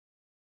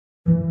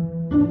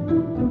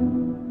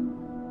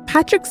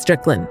Patrick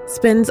Strickland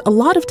spends a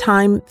lot of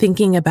time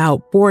thinking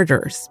about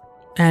borders,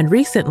 and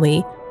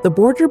recently, the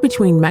border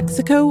between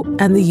Mexico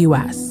and the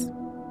U.S.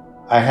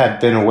 I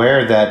had been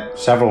aware that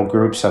several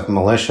groups of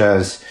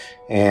militias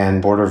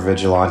and border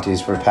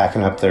vigilantes were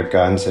packing up their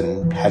guns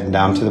and heading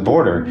down to the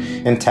border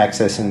in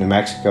Texas and New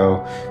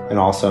Mexico and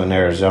also in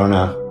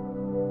Arizona.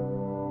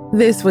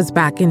 This was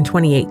back in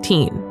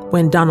 2018,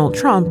 when Donald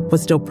Trump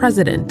was still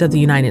president of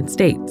the United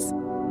States.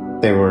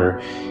 They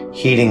were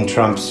heeding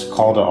Trump's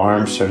call to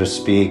arms, so to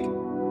speak.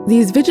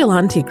 These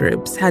vigilante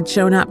groups had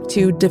shown up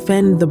to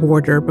defend the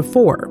border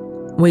before,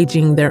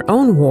 waging their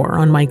own war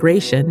on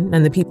migration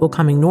and the people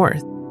coming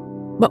north.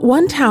 But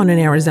one town in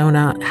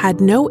Arizona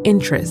had no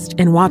interest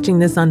in watching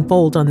this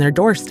unfold on their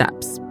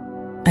doorsteps.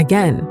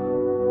 Again.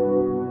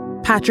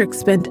 Patrick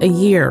spent a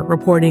year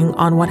reporting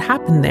on what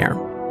happened there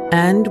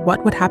and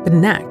what would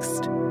happen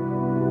next.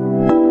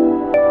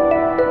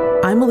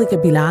 I'm Malika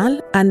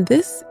Bilal, and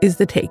this is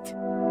The Take.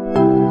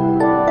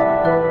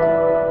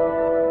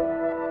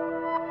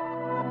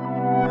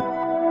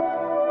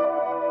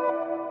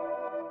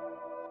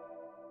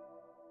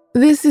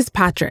 This is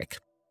Patrick.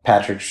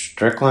 Patrick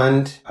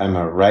Strickland. I'm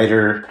a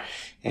writer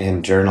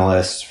and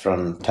journalist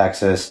from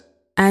Texas.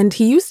 And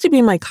he used to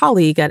be my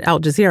colleague at Al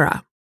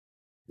Jazeera.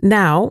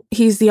 Now,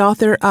 he's the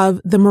author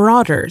of The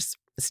Marauders,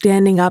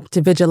 Standing Up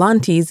to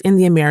Vigilantes in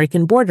the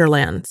American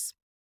Borderlands.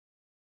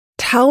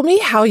 Tell me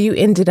how you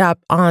ended up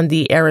on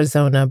the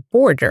Arizona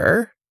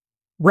border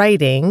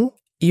writing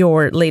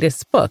your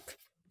latest book,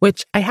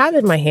 which I have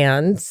in my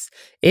hands.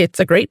 It's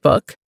a great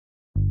book.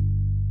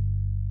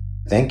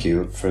 Thank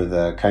you for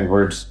the kind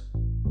words.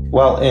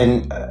 Well,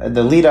 in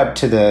the lead up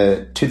to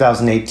the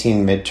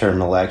 2018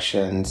 midterm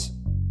elections,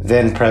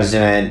 then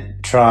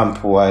President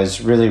Trump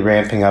was really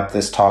ramping up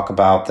this talk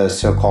about the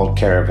so-called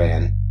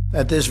caravan.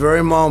 At this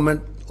very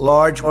moment,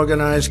 large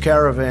organized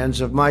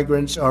caravans of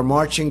migrants are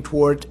marching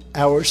toward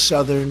our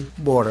southern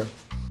border.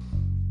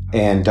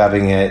 And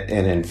dubbing it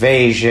an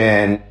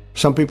invasion.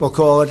 Some people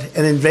call it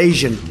an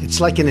invasion. It's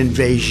like an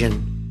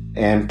invasion.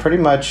 And pretty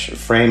much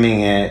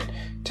framing it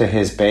to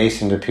his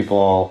base and to people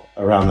all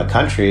around the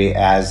country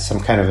as some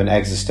kind of an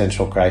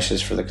existential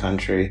crisis for the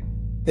country.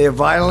 They have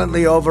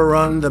violently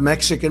overrun the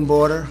Mexican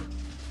border.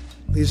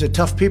 These are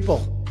tough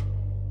people.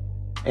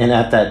 And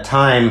at that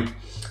time,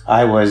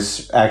 I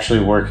was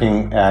actually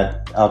working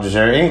at Al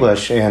Jazeera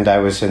English, and I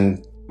was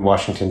in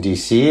Washington,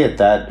 D.C. at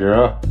that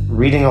bureau,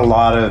 reading a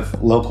lot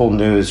of local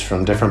news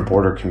from different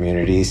border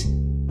communities.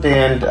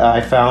 And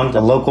I found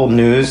a local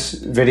news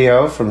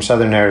video from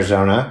southern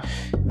Arizona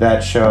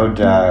that showed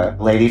a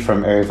lady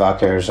from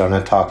Arivaca,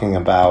 Arizona, talking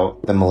about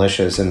the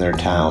militias in their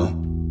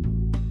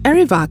town.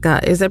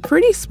 Arivaca is a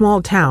pretty small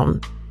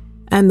town,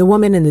 and the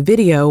woman in the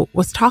video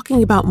was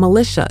talking about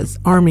militias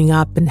arming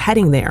up and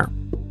heading there.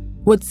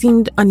 What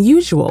seemed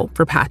unusual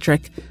for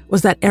Patrick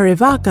was that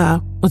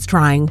Arivaca was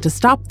trying to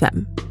stop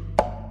them.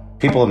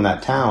 People in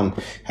that town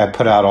had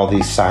put out all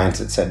these signs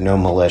that said no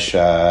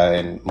militia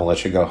and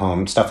militia go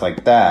home, stuff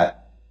like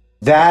that.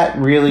 That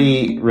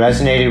really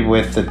resonated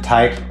with the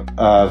type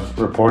of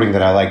reporting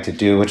that I like to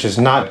do, which is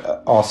not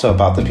also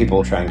about the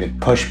people trying to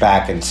push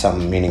back in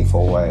some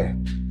meaningful way.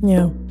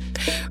 Yeah.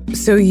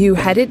 So you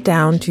headed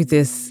down to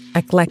this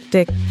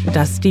eclectic,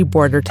 dusty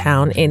border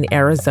town in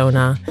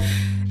Arizona,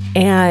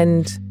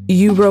 and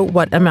you wrote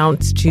what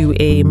amounts to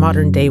a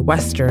modern-day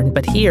Western,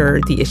 but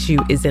here the issue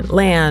isn't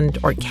land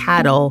or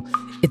cattle,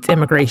 it's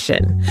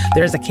immigration.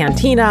 There's a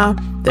cantina,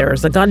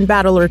 there's a gun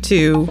battle or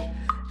two,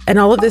 and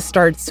all of this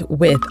starts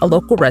with a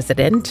local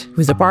resident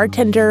who's a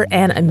bartender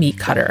and a meat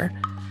cutter.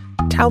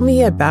 Tell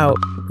me about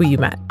who you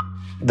met.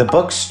 The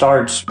book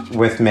starts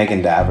with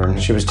Megan Davern.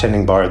 She was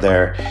tending bar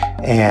there,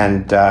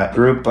 and a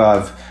group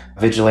of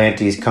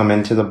vigilantes come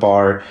into the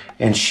bar,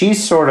 and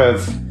she's sort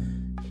of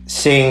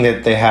seeing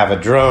that they have a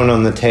drone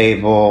on the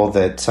table,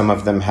 that some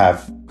of them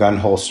have gun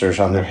holsters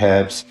on their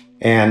hips.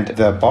 And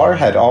the bar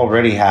had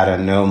already had a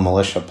no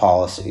militia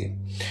policy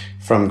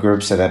from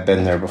groups that had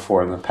been there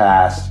before in the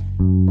past.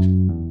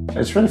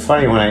 It's really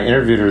funny, when I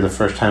interviewed her the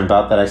first time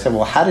about that, I said,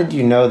 well, how did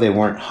you know they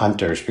weren't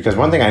hunters? Because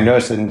one thing I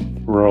noticed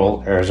in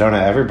rural Arizona,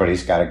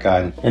 everybody's got a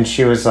gun. And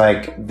she was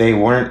like, they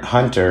weren't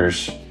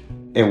hunters.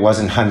 It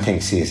wasn't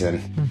hunting season.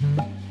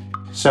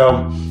 Mm-hmm.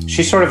 So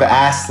she sort of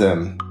asked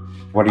them,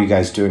 what are you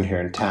guys doing here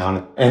in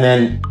town? And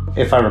then,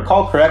 if I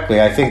recall correctly,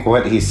 I think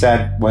what he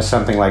said was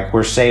something like,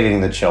 we're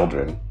saving the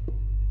children.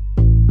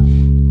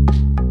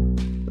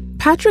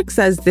 Patrick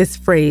says this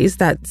phrase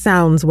that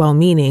sounds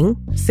well-meaning,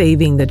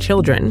 saving the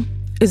children,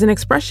 is an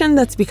expression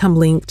that's become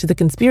linked to the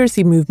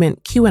conspiracy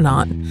movement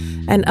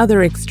QAnon and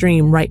other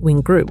extreme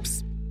right-wing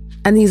groups.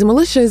 And these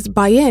militias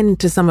buy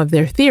into some of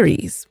their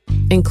theories,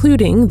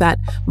 including that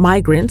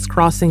migrants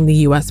crossing the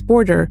U.S.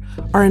 border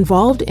are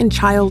involved in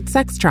child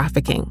sex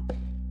trafficking,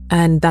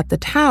 and that the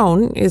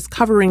town is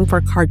covering for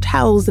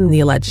cartels in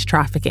the alleged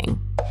trafficking.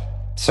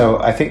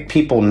 So I think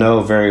people know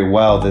very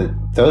well that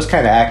those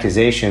kind of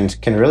accusations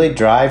can really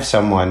drive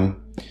someone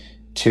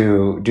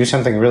to do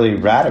something really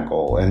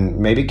radical and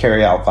maybe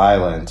carry out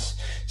violence.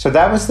 So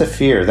that was the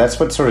fear. That's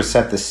what sort of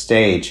set the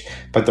stage.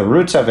 But the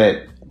roots of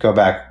it go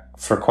back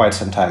for quite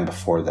some time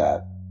before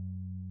that.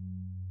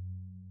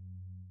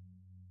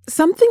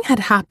 Something had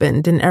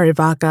happened in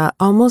Arivaca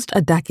almost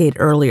a decade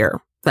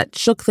earlier that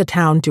shook the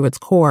town to its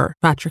core,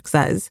 Patrick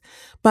says.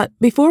 But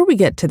before we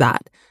get to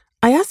that,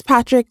 I asked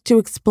Patrick to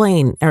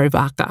explain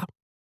Arivaca.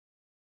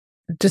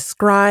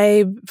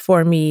 Describe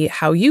for me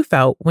how you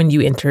felt when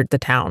you entered the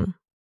town.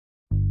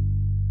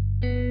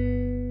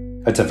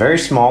 It's a very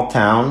small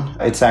town.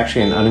 It's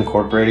actually an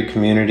unincorporated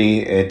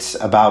community. It's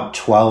about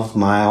 12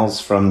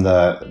 miles from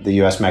the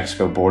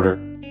U.S.-Mexico border.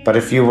 But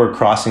if you were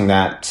crossing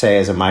that, say,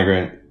 as a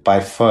migrant by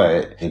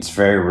foot, it's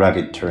very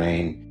rugged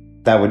terrain.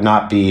 That would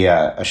not be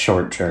a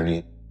short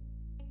journey.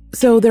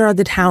 So there are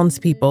the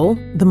townspeople,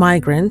 the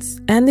migrants,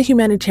 and the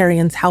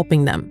humanitarians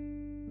helping them.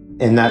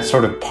 In that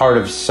sort of part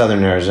of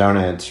southern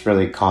Arizona, it's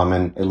really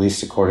common, at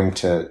least according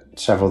to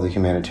several of the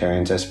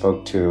humanitarians I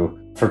spoke to,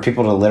 for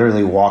people to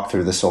literally walk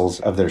through the soles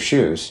of their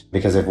shoes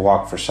because they've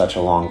walked for such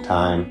a long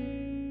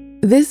time.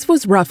 This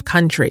was rough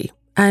country,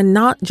 and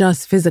not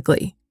just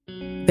physically.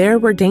 There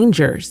were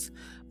dangers,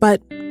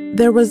 but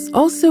there was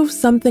also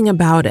something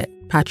about it,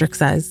 Patrick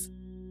says.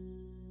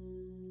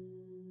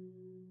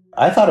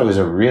 I thought it was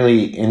a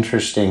really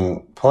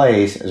interesting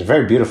place. It's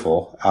very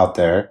beautiful out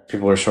there.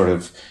 People are sort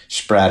of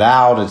spread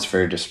out. It's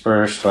very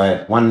dispersed.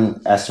 But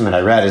one estimate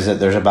I read is that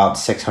there's about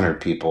 600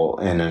 people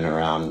in and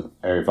around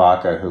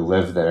Arivaca who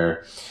live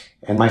there.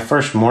 And my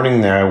first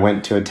morning there, I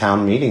went to a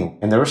town meeting,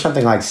 and there were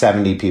something like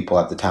 70 people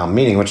at the town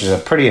meeting, which is a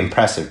pretty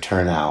impressive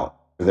turnout.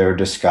 They were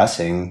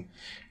discussing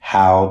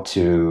how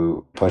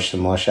to push the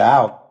militia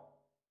out.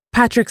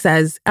 Patrick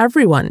says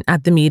everyone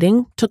at the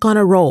meeting took on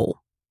a role.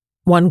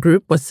 One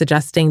group was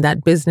suggesting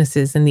that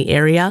businesses in the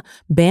area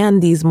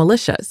ban these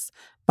militias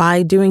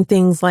by doing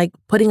things like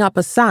putting up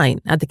a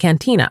sign at the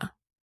cantina.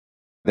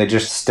 They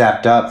just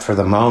stepped up for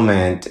the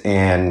moment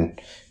and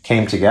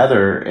came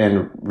together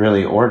and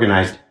really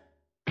organized.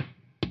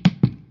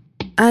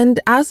 And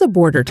as a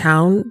border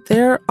town,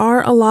 there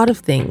are a lot of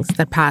things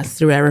that pass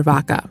through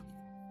Arivaca.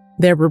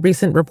 There were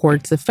recent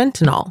reports of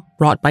fentanyl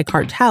brought by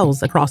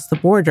cartels across the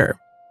border.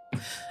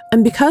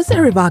 And because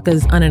Arivaca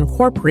is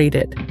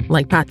unincorporated,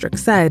 like Patrick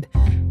said,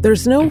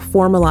 there's no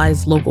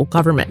formalized local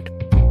government.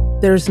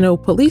 There's no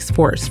police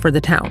force for the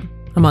town,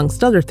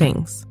 amongst other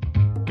things.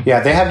 Yeah,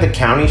 they have the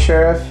county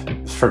sheriff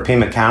for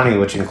Pima County,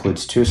 which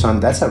includes Tucson.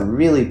 That's a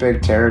really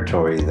big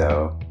territory,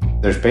 though.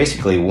 There's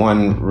basically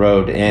one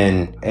road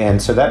in,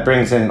 and so that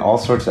brings in all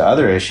sorts of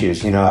other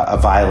issues. You know, a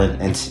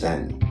violent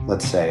incident,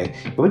 let's say.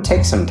 It would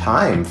take some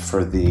time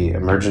for the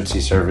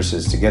emergency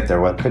services to get there.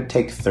 What could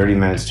take 30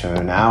 minutes to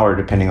an hour,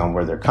 depending on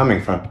where they're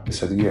coming from.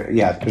 So,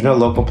 yeah, there's no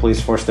local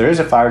police force. There is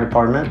a fire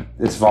department.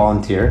 It's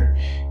volunteer.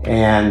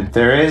 And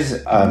there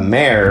is a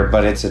mayor,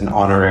 but it's an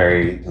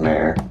honorary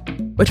mayor.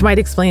 Which might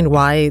explain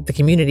why the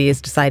community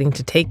is deciding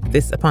to take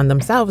this upon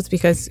themselves,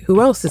 because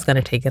who else is going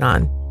to take it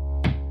on?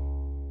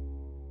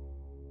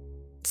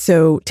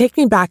 So take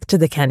me back to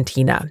the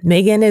cantina.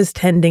 Megan is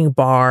tending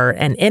bar,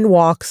 and in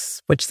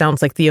walks, which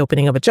sounds like the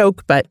opening of a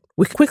joke, but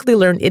we quickly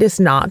learn it is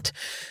not,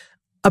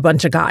 a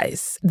bunch of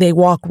guys. They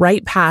walk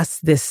right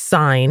past this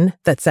sign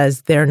that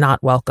says they're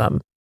not welcome.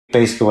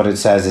 Basically what it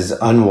says is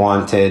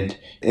unwanted,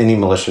 any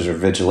militias or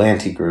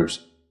vigilante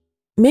groups.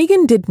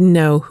 Megan didn't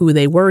know who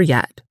they were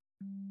yet,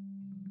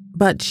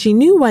 but she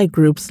knew why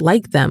groups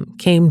like them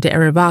came to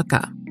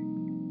Arivaca.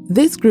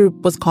 This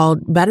group was called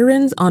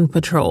Veterans on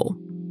Patrol.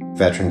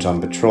 Veterans on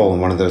Patrol,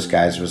 and one of those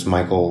guys was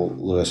Michael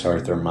Louis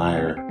Arthur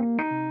Meyer,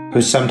 who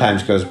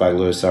sometimes goes by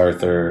Louis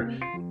Arthur,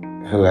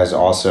 who has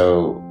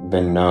also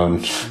been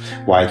known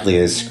widely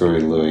as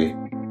Screwy Louie.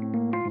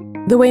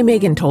 The way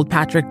Megan told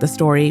Patrick the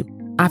story,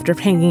 after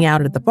hanging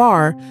out at the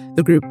bar,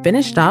 the group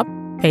finished up,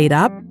 paid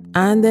up,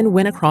 and then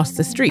went across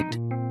the street.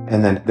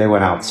 And then they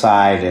went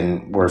outside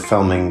and were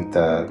filming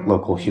the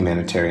local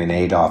humanitarian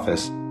aid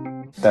office.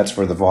 That's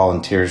where the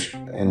volunteers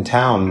in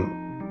town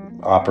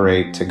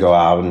operate to go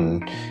out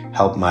and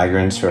help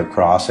migrants who are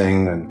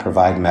crossing and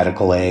provide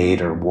medical aid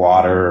or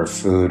water or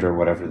food or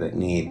whatever they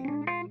need.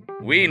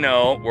 We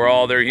know where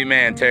all their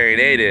humanitarian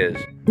aid is.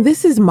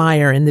 This is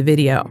Meyer in the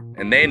video.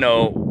 And they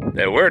know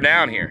that we're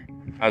down here.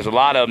 There's a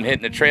lot of them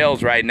hitting the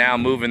trails right now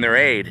moving their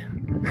aid.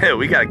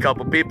 We got a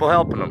couple people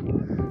helping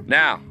them.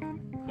 Now,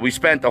 we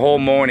spent the whole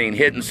morning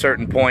hitting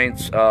certain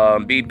points.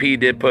 BP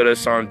did put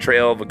us on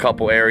trail of a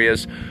couple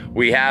areas.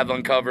 We have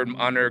uncovered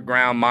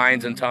underground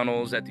mines and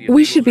tunnels at the...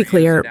 We should be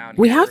clear,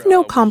 we have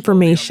no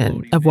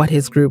confirmation of what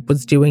his group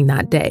was doing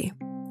that day,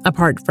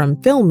 apart from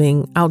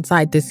filming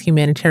outside this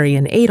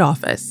humanitarian aid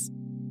office.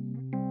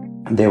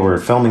 They were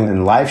filming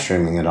and live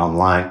streaming it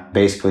online,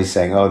 basically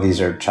saying, oh, these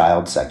are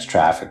child sex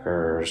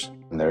traffickers,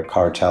 and they're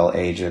cartel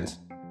agents.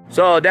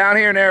 So down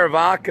here in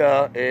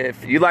Arivaca,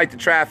 if you like to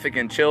traffic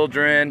in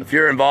children, if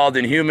you're involved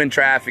in human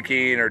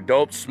trafficking or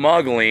dope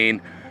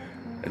smuggling,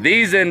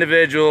 these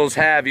individuals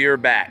have your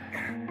back.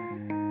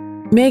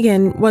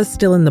 Megan was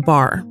still in the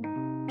bar.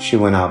 She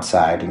went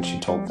outside and she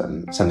told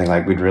them something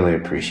like, we'd really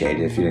appreciate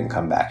it if you didn't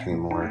come back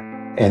anymore.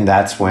 And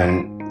that's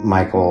when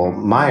Michael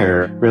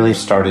Meyer really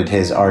started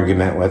his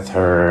argument with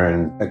her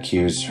and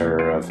accused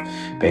her of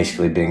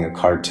basically being a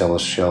cartel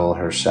shill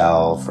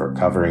herself or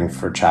covering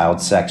for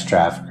child sex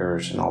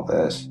traffickers and all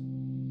this.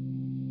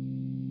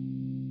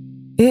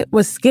 It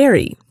was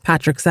scary,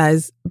 Patrick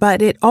says,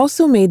 but it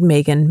also made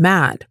Megan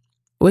mad,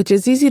 which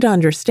is easy to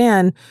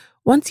understand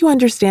once you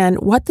understand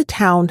what the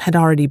town had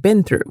already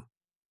been through.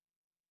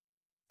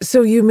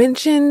 So you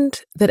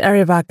mentioned that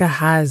Arivaca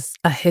has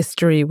a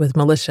history with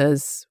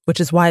militias,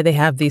 which is why they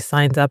have these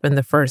signs up in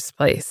the first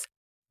place.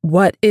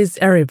 What is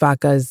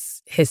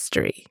Arivaca's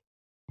history?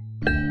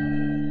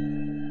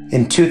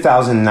 In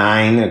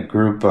 2009, a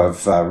group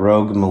of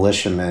rogue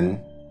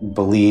militiamen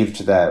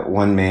believed that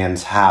one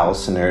man's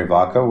house in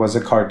Arivaca was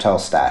a cartel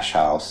stash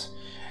house.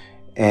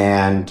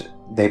 And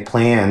they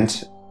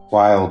planned,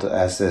 wild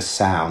as this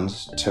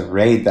sounds, to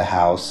raid the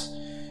house,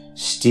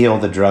 steal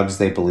the drugs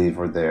they believe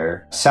were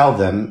there, sell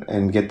them,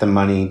 and get the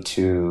money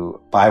to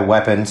buy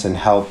weapons and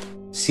help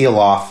seal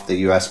off the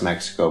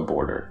U.S.-Mexico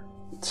border.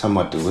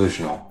 Somewhat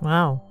delusional.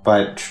 Wow.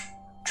 But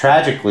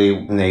tragically,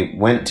 when they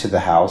went to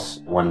the house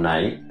one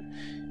night,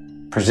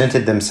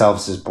 presented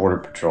themselves as Border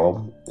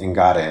Patrol, and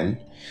got in,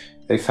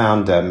 they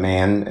found a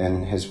man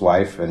and his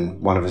wife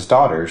and one of his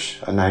daughters,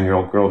 a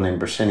 9-year-old girl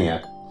named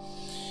Bersinia.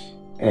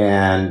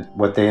 And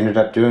what they ended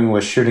up doing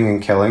was shooting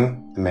and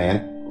killing the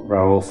man,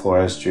 Raul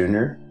Flores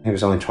Jr. He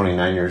was only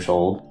 29 years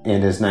old,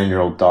 and his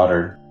 9-year-old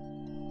daughter.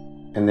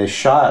 And they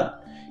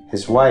shot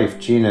his wife,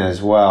 Gina,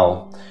 as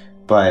well,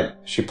 but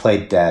she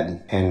played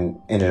dead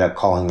and ended up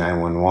calling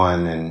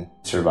 911 and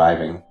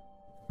surviving.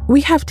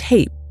 We have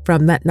tape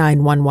from that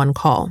 911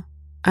 call,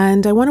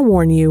 and I want to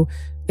warn you,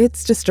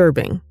 it's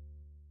disturbing.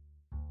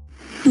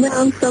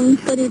 Ma'am,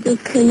 somebody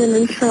just came in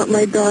and shot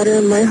my daughter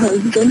and my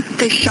husband.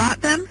 They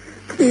shot them?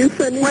 Please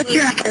send me What's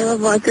your...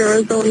 Arivaca,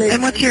 Arizona.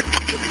 And what's your...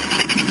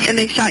 And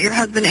they shot your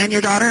husband and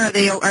your daughter? Are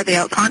they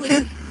out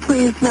conscious?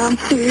 Please, ma'am,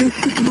 please.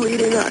 She's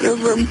bleeding out of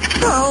her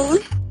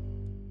mouth.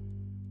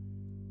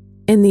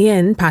 In the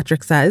end,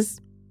 Patrick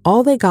says,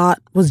 all they got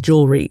was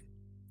jewelry.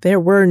 There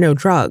were no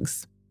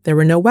drugs. There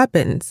were no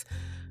weapons.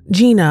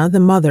 Gina, the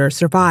mother,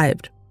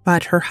 survived,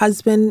 but her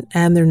husband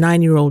and their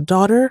 9-year-old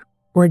daughter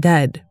were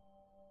dead.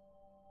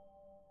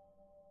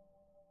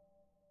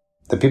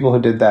 The people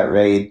who did that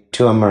raid,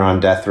 2 of them are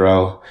on death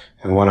row,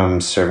 and one of them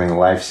is serving a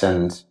life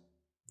sentence.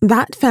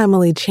 That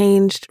family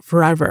changed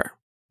forever.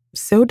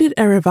 So did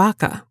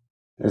Arivaca.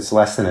 It's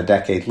less than a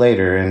decade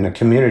later, in a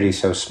community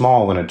so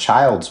small, when a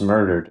child's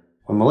murdered,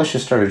 when militia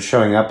started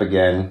showing up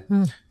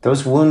again,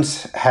 those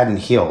wounds hadn't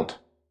healed.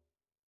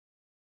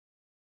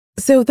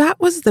 So that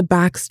was the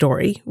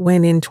backstory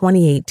when in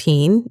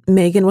 2018,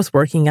 Megan was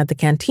working at the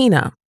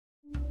cantina.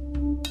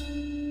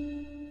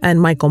 And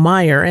Michael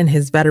Meyer and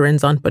his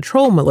Veterans on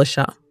Patrol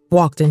militia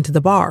walked into the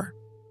bar.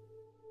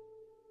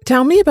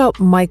 Tell me about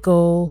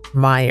Michael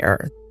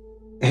Meyer.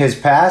 His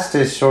past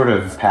is sort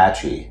of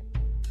patchy.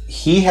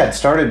 He had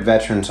started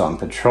Veterans on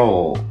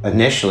Patrol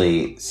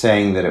initially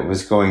saying that it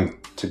was going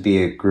to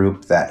be a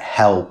group that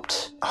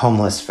helped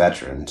homeless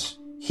veterans.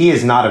 He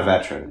is not a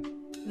veteran.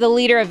 The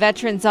leader of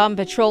Veterans on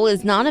Patrol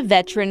is not a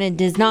veteran and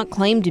does not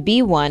claim to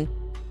be one.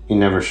 He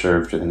never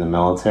served in the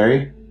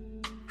military.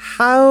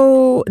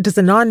 How does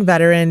a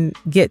non-veteran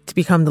get to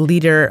become the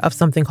leader of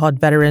something called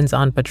Veterans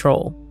on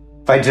Patrol?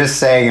 By just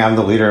saying I'm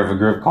the leader of a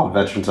group called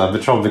Veterans on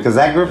Patrol, because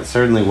that group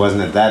certainly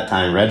wasn't at that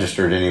time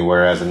registered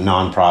anywhere as a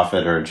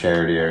nonprofit or a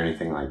charity or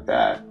anything like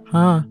that.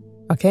 Huh.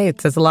 Okay,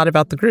 it says a lot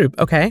about the group.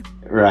 Okay.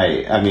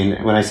 Right. I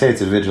mean, when I say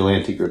it's a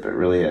vigilante group, it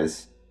really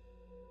is.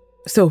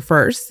 So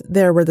first,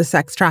 there were the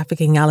sex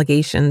trafficking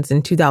allegations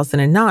in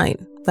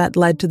 2009 that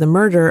led to the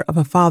murder of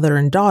a father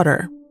and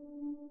daughter.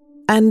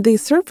 And they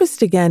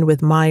surfaced again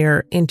with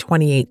Meyer in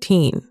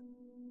 2018.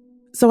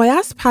 So I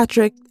asked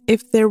Patrick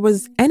if there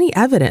was any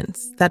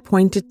evidence that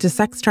pointed to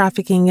sex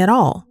trafficking at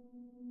all.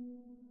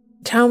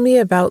 Tell me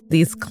about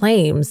these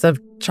claims of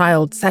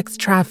child sex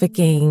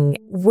trafficking.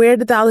 Where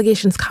did the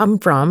allegations come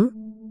from?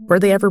 Were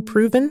they ever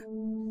proven?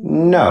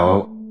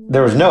 No,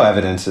 there was no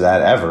evidence of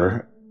that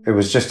ever. It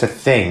was just a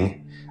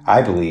thing,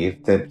 I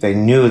believe, that they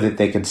knew that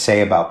they could say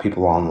about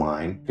people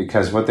online,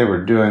 because what they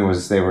were doing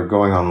was they were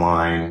going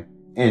online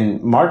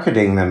and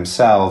marketing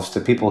themselves to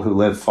people who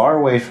live far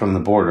away from the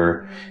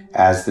border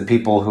as the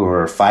people who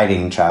are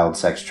fighting child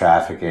sex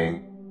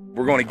trafficking.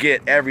 We're going to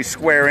get every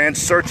square inch,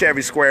 search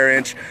every square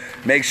inch,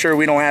 make sure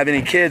we don't have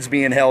any kids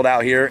being held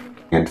out here.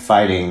 And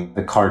fighting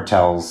the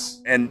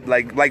cartels. And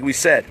like we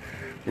said,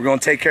 we're going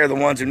to take care of the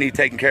ones who need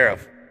taken care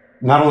of.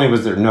 Not only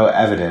was there no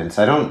evidence,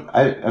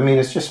 I mean,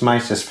 it's just my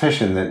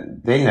suspicion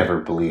that they never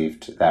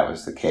believed that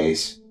was the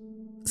case.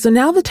 So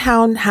now the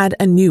town had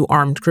a new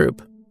armed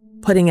group,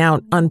 putting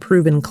out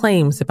unproven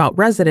claims about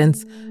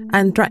residents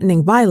and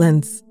threatening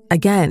violence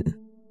again.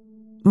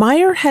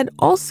 Meyer had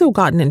also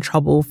gotten in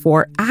trouble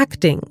for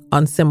acting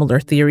on similar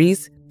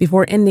theories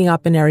before ending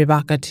up in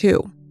Arivaca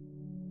too.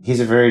 He's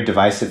a very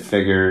divisive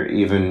figure,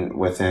 even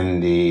within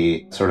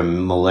the sort of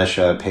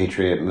militia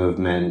patriot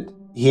movement.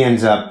 He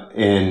ends up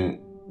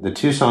in the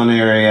Tucson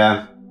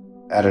area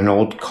at an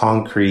old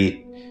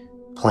concrete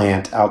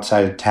plant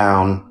outside of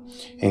town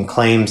and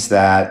claims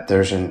that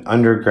there's an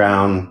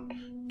underground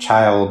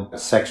child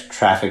sex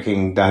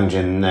trafficking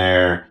dungeon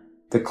there.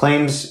 The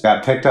claims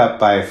got picked up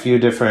by a few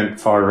different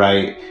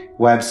far-right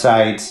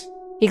websites.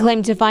 He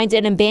claimed to find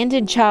an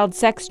abandoned child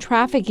sex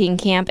trafficking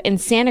camp in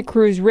Santa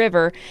Cruz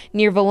River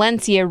near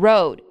Valencia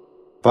Road.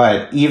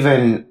 But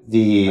even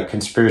the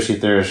conspiracy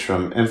theorist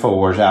from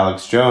InfoWars,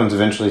 Alex Jones,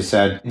 eventually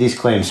said these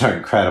claims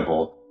aren't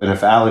credible. And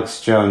if Alex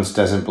Jones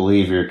doesn't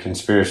believe your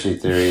conspiracy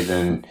theory,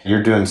 then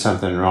you're doing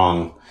something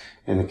wrong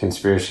in the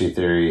conspiracy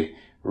theory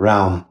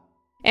realm.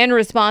 In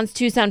response,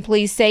 Tucson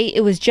police say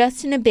it was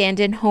just an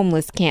abandoned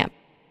homeless camp.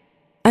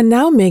 And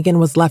now Megan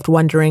was left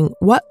wondering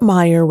what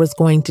Meyer was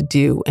going to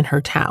do in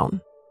her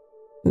town.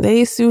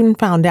 They soon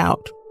found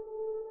out.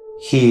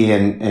 He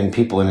and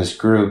people in his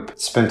group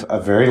spent a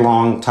very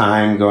long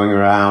time going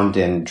around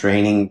and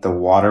draining the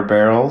water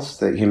barrels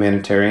that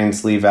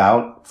humanitarians leave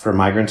out for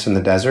migrants in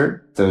the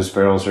desert. Those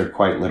barrels are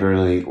quite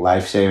literally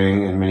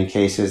life-saving. In many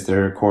cases,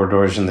 there are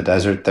corridors in the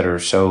desert that are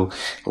so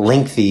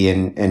lengthy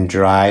and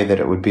dry that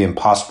it would be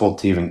impossible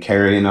to even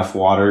carry enough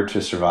water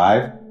to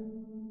survive.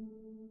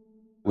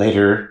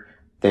 Later,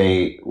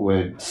 they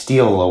would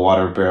steal a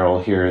water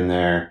barrel here and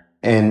there.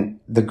 And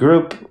the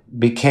group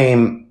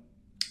became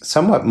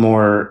somewhat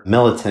more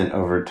militant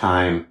over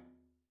time.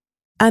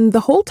 And the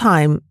whole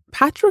time,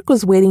 Patrick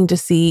was waiting to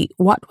see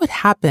what would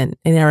happen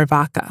in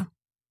Arivaca.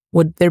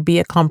 Would there be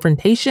a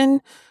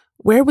confrontation?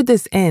 Where would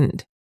this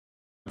end?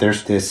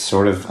 There's this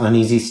sort of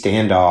uneasy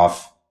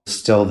standoff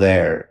still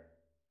there.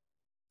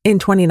 In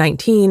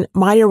 2019,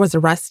 Meyer was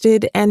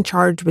arrested and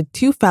charged with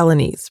 2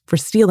 felonies for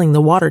stealing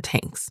the water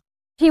tanks.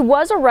 He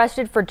was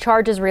arrested for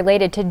charges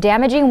related to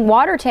damaging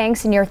water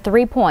tanks near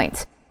 3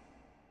 Points.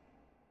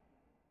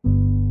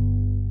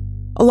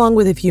 Along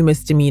with a few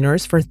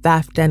misdemeanors for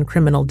theft and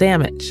criminal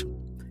damage.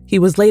 He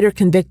was later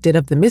convicted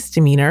of the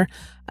misdemeanor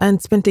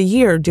and spent a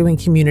year doing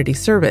community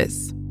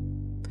service.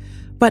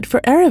 But for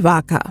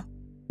Arivaca,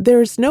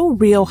 there's no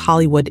real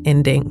Hollywood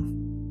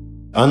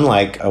ending.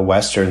 Unlike a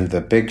Western, the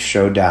big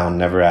showdown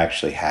never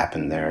actually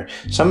happened there.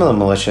 Some of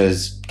the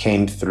militias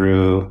came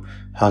through,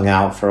 hung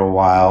out for a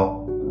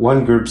while.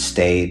 One group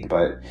stayed,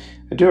 but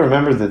I do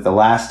remember that the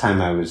last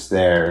time I was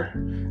there,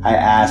 I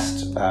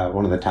asked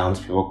one of the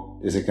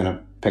townspeople, is it going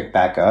to pick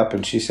back up?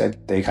 And she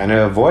said they kind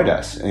of avoid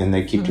us and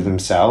they keep to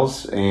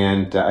themselves.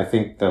 And I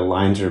think the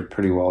lines are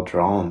pretty well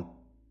drawn.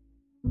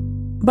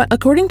 But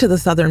according to the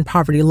Southern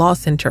Poverty Law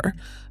Center,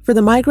 for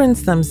the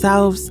migrants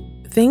themselves,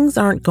 things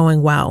aren't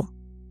going well.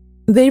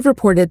 They've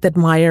reported that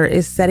Meyer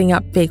is setting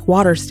up fake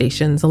water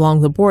stations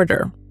along the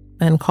border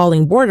and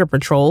calling Border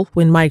Patrol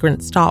when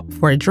migrants stop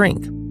for a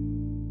drink.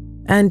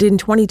 And in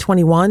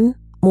 2021,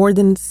 more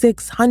than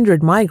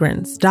 600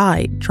 migrants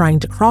died trying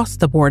to cross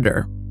the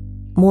border,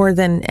 more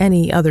than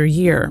any other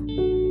year.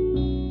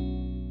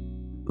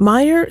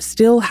 Meyer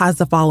still has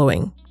a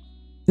following.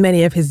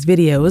 Many of his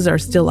videos are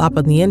still up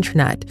on the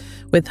internet,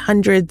 with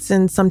hundreds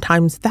and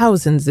sometimes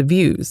thousands of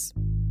views.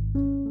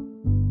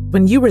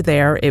 When you were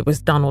there, it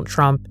was Donald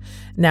Trump.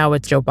 Now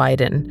it's Joe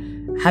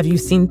Biden. Have you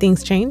seen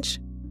things change?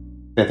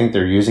 I think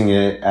they're using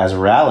it as a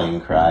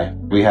rallying cry.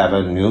 We have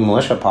a new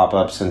militia pop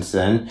up since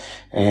then,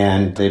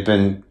 and they've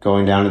been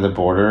going down to the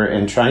border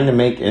and trying to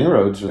make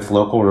inroads with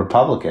local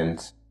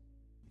Republicans.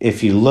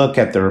 If you look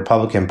at the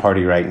Republican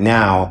Party right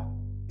now,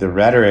 the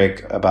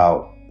rhetoric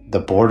about the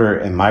border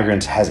and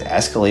migrants has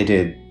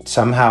escalated,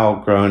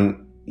 somehow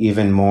grown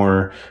even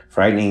more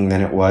frightening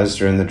than it was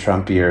during the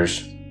Trump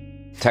years.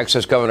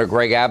 Texas Governor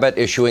Greg Abbott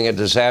issuing a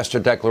disaster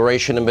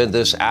declaration amid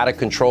this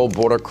out-of-control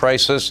border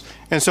crisis.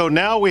 And so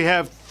now we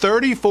have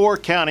 34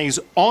 counties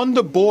on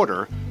the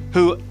border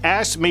who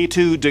asked me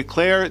to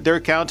declare their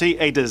county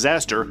a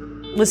disaster.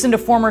 Listen to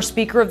former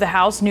Speaker of the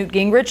House, Newt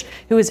Gingrich,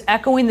 who is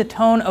echoing the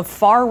tone of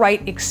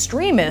far-right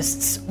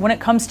extremists when it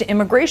comes to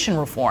immigration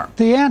reform.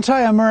 The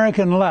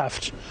anti-American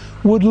left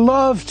would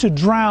love to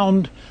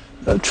drown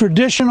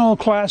traditional,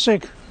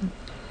 classic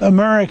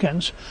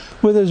Americans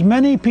with as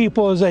many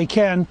people as they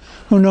can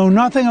who know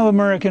nothing of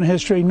American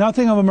history,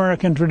 nothing of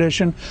American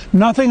tradition,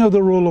 nothing of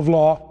the rule of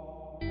law.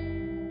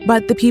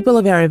 But the people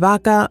of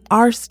Arivaca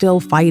are still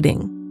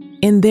fighting,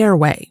 in their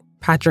way,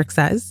 Patrick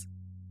says.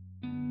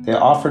 They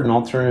offered an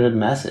alternative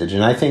message,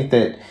 and I think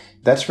that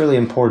that's really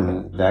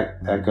important.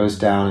 That goes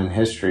down in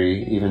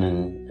history,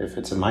 even if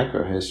it's a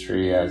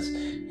micro-history, as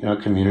a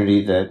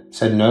community that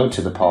said no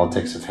to the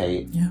politics of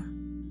hate. Yeah.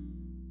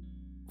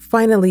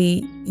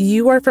 Finally,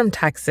 you are from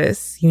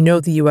Texas. You know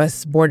the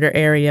U.S. border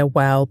area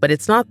well, but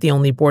it's not the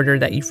only border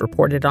that you've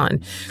reported on.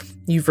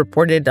 You've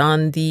reported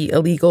on the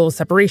illegal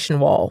separation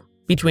wall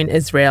between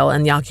Israel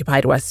and the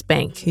occupied West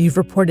Bank. You've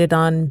reported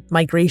on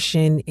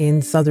migration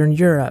in Southern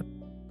Europe,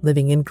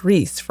 living in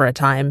Greece for a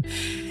time.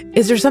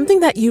 Is there something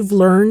that you've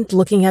learned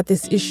looking at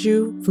this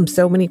issue from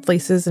so many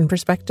places and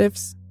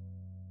perspectives?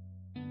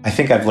 I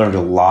think I've learned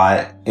a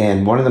lot,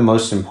 and one of the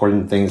most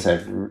important things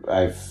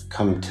I've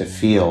come to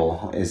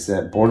feel is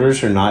that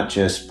borders are not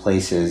just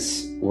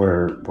places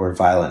where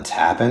violence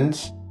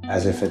happens,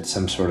 as if it's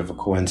some sort of a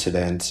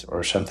coincidence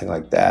or something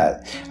like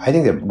that. I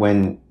think that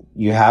when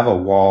you have a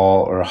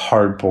wall or a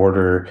hard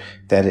border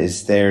that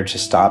is there to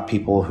stop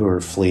people who are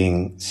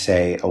fleeing,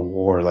 say, a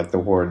war like the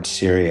war in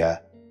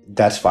Syria,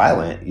 that's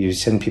violent. You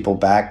send people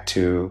back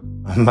to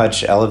a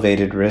much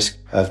elevated risk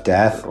of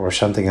death or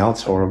something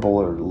else horrible,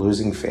 or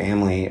losing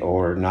family,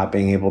 or not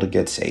being able to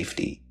get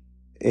safety.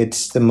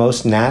 It's the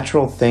most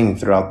natural thing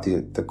throughout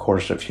the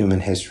course of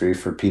human history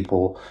for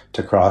people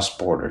to cross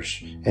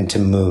borders and to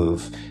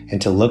move and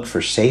to look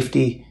for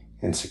safety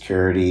and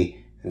security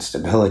and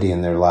stability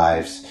in their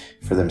lives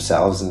for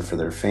themselves and for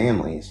their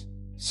families.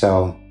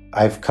 So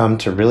I've come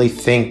to really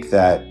think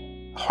that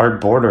hard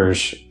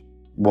borders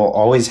will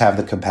always have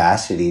the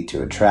capacity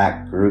to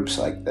attract groups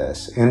like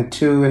this and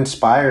to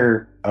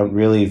inspire a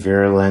really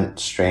virulent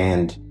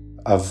strand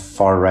of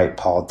far-right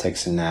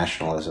politics and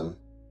nationalism.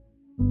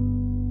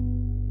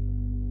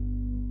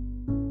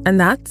 And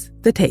that's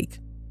The Take.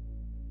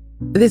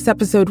 This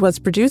episode was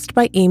produced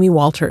by Amy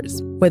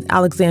Walters, with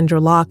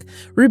Alexandra Locke,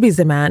 Ruby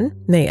Zaman,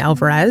 Ney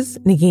Alvarez,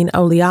 Negin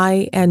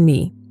Oliai, and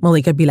me,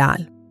 Malika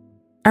Bilal.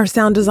 Our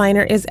sound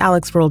designer is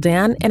Alex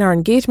Roldan, and our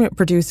engagement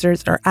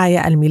producers are Aya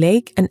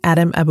Al-Milaik and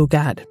Adam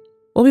Abou-Gad.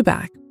 We'll be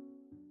back.